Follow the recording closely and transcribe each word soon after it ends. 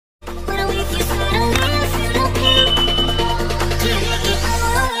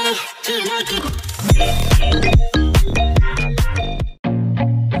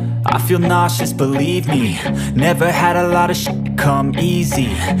nauseous, believe me. Never had a lot of shit come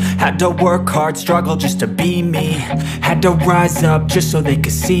easy. Had to work hard, struggle just to be me. Had to rise up just so they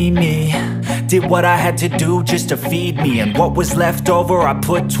could see me. Did what I had to do just to feed me, and what was left over I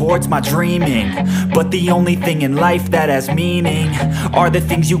put towards my dreaming. But the only thing in life that has meaning are the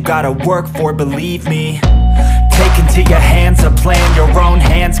things you gotta work for, believe me. Take into your hands a plan. Your own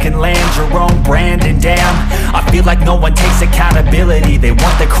hands can land your own brand. And damn, I feel like no one takes accountability. They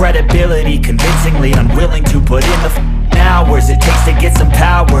want the credibility, convincingly unwilling to put in the hours it takes to get some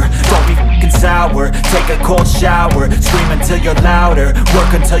power. Don't be f***ing sour. Take a cold shower. Scream until you're louder.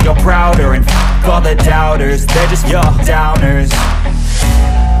 Work until you're prouder. And f*** all the doubters, they're just your downers.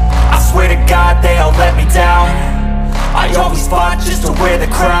 I swear to God they all let me down. I always fought just to wear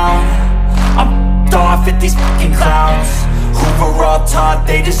the crown. I'm off at these fucking clowns who were all taught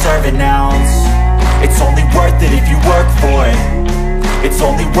they deserve an ounce. It's only worth it if you work for it. It's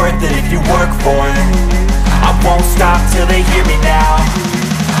only worth it if you work for it. I won't stop till they hear me now.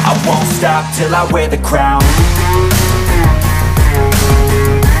 I won't stop till I wear the crown.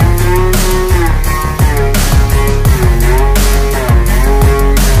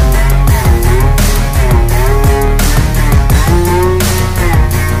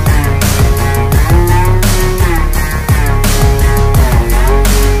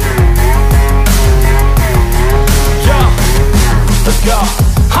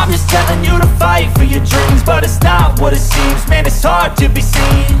 I'm just telling you to fight for your dreams, but it's not what it seems. Man, it's hard to be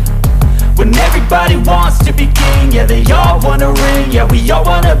seen when everybody wants to be king. Yeah, they all wanna ring, yeah, we all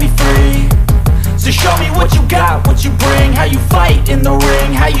wanna be free. So show me what you got, what you bring, how you fight in the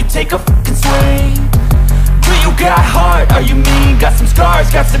ring, how you take a fucking swing. Do you got heart, are you mean? Got some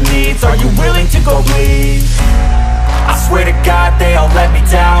scars, got some needs, are you willing to go bleed? I swear to God they all let me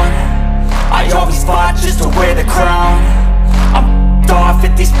down. I always fought just to wear the crown. I'm off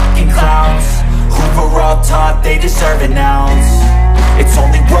at these fucking clowns who were all taught they deserve an ounce. It's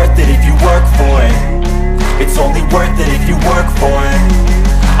only worth it if you work for it. It's only worth it if you work for it.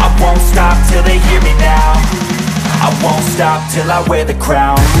 I won't stop till they hear me now. I won't stop till I wear the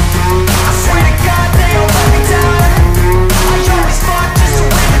crown. I swear to God they all let me down. I always fought just to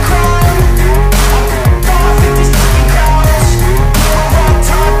wear the crown. I'm off at these fucking clowns who were all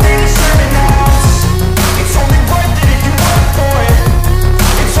taught they deserve an ounce. It's only worth it if you work for it.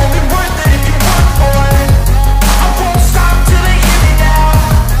 It's only worth it if you work for it. I won't stop till they hear me now.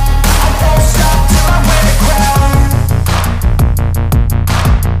 I won't stop till I wear the crown.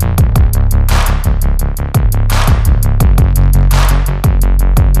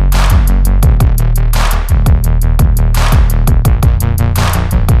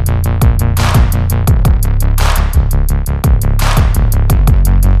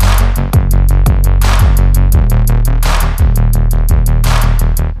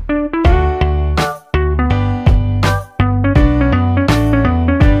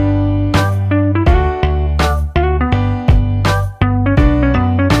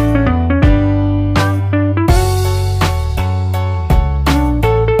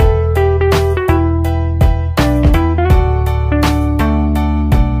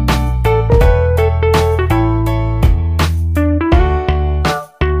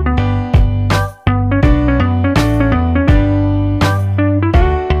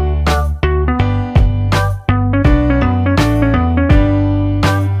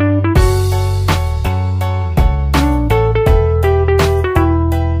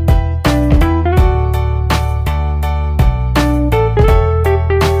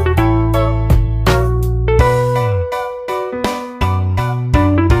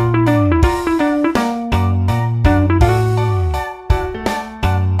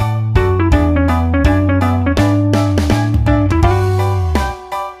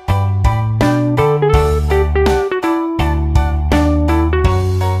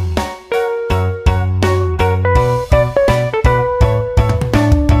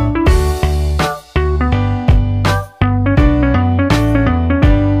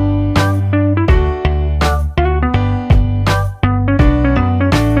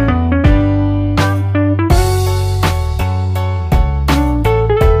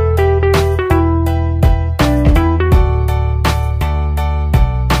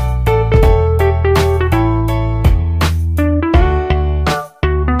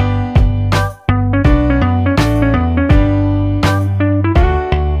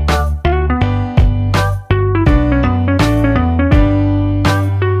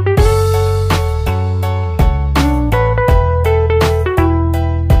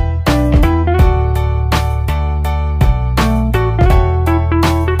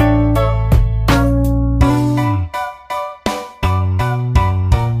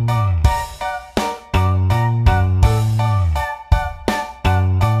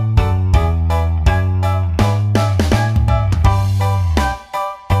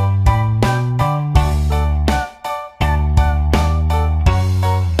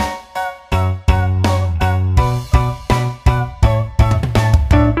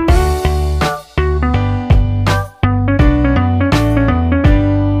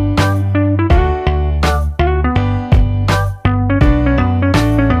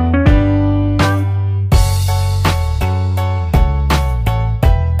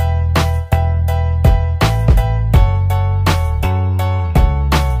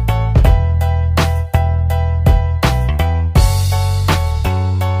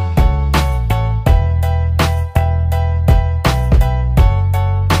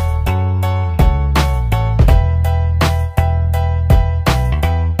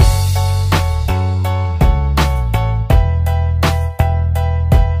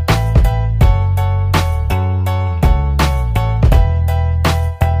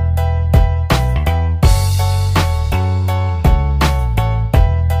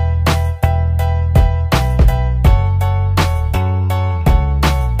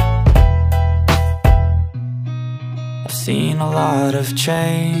 lot of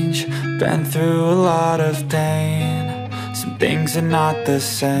change, been through a lot of pain. Some things are not the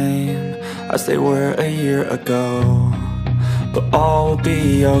same as they were a year ago, but all will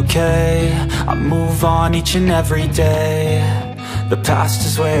be okay. I move on each and every day. The past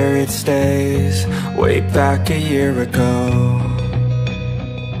is where it stays, way back a year ago.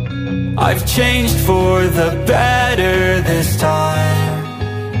 I've changed for the better this time.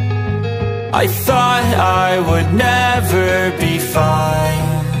 I thought I would never be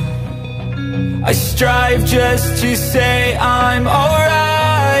fine. I strive just to say I'm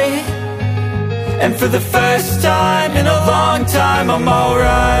alright, and for the first time in a long time I'm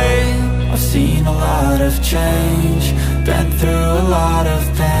alright. I've seen a lot of change, been through a lot of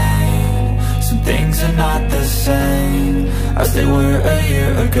pain. Some things are not the same as they were a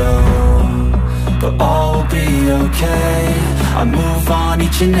year ago, but all will be okay. I move on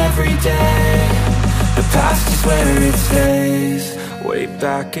each and every day. The past is where it stays, way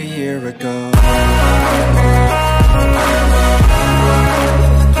back a year ago.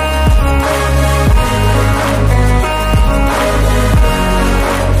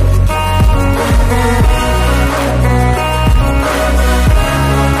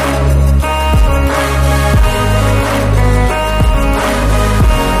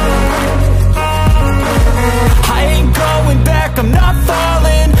 I'm not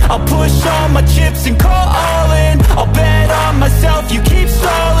falling, I'll push all my chips and call all in. I'll bet on myself, you keep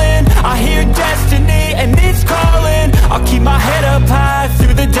stalling. I hear destiny and it's calling. I'll keep my head up high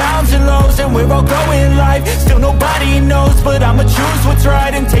through the downs and lows, and we're all going life. Still nobody knows, but I'ma choose what's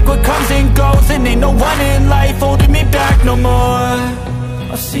right and take what comes and goes. And ain't no one in life holding me back no more.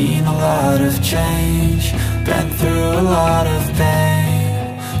 I've seen a lot of change, been through a lot of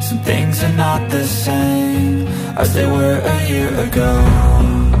pain. Some things are not the same as they were a year ago,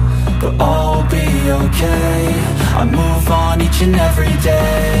 but all will be okay. I move on each and every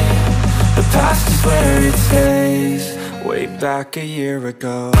day. The past is where it stays, way back a year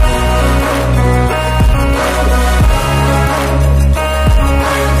ago.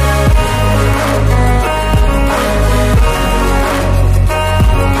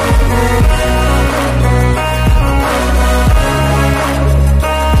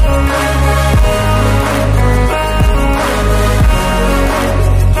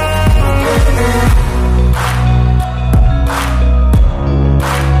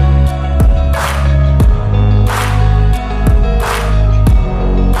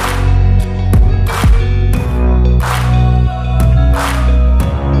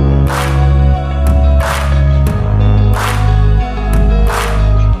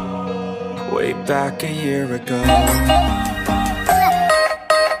 Back a year ago.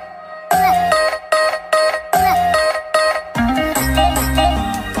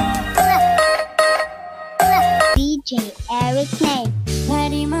 DJ Eric Name.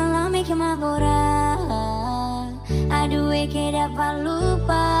 Tadi malam ik maboran, aduh eke dapat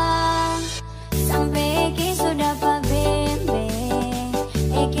lupa, sampai eke sudah pabembeng,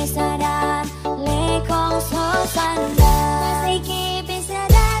 eke sadar lekong so sandar, eke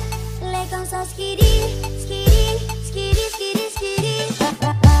pesadar lekong so skidi, skidi, skidi, skidi, skidi.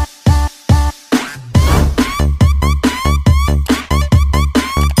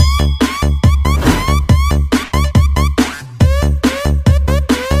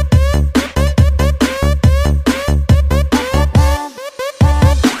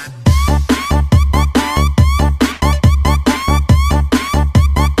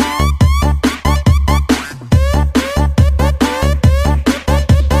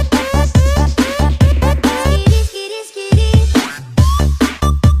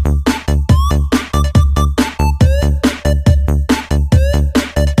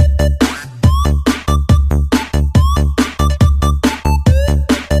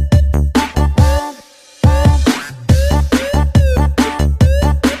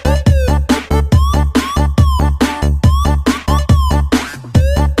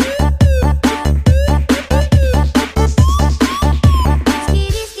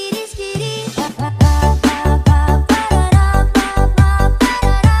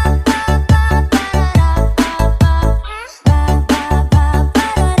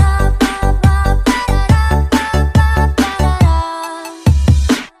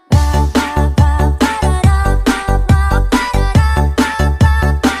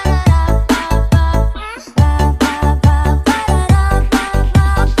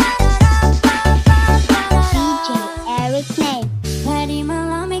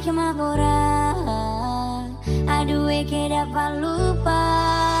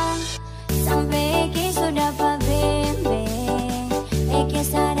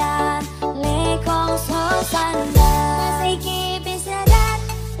 Sadar lekong so sandar.